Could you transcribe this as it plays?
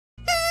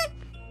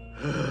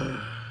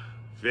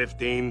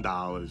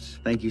$15.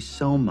 Thank you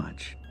so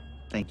much.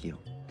 Thank you.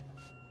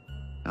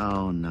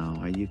 Oh, no.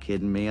 Are you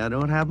kidding me? I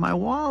don't have my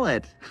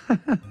wallet. Hey,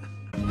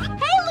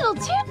 little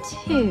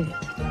toot-toot.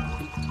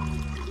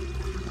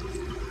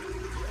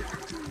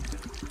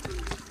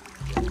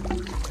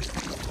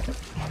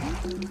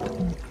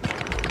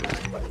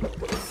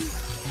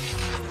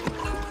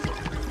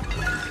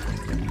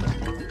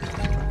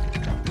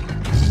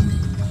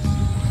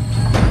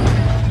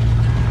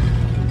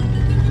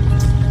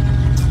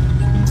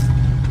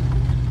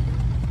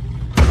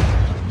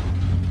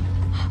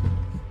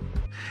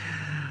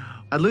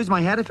 I'd lose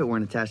my head if it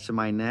weren't attached to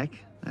my neck.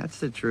 That's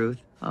the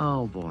truth.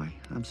 Oh, boy.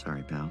 I'm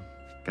sorry, pal.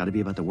 Gotta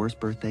be about the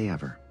worst birthday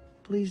ever.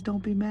 Please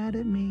don't be mad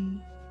at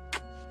me.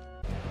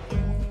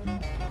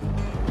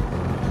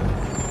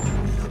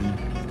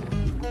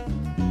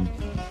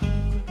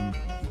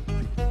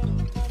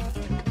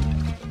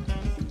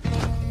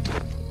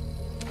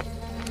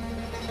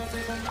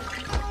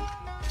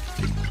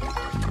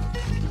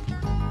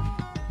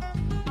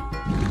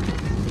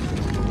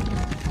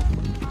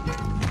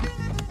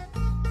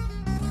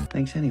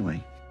 Thanks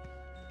anyway.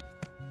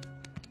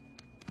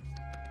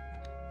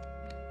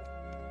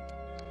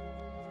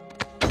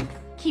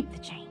 Keep the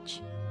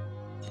change.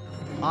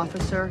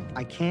 Officer,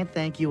 I can't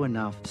thank you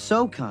enough.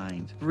 So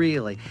kind,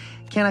 really.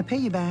 Can I pay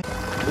you back?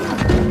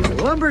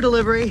 Lumber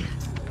delivery.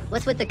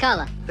 What's with the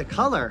color? The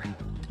color?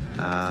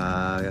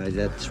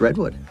 That's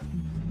redwood.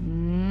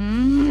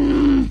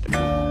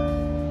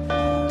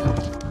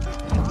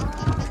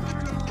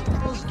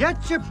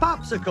 Get your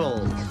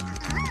popsicles.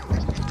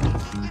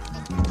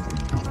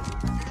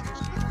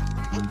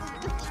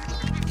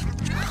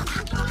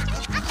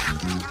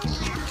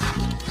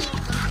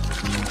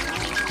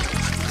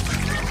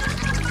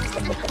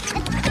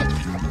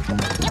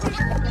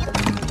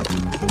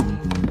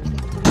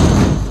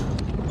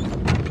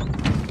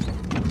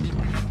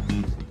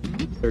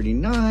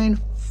 $39,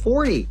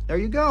 $40. There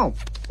you go.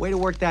 Way to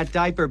work that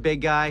diaper,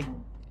 big guy.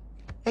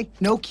 Hey,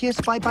 no kiss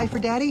bye-bye for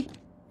daddy?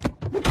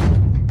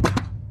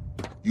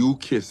 You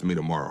kiss me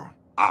tomorrow,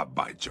 I'll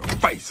bite your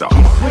face off.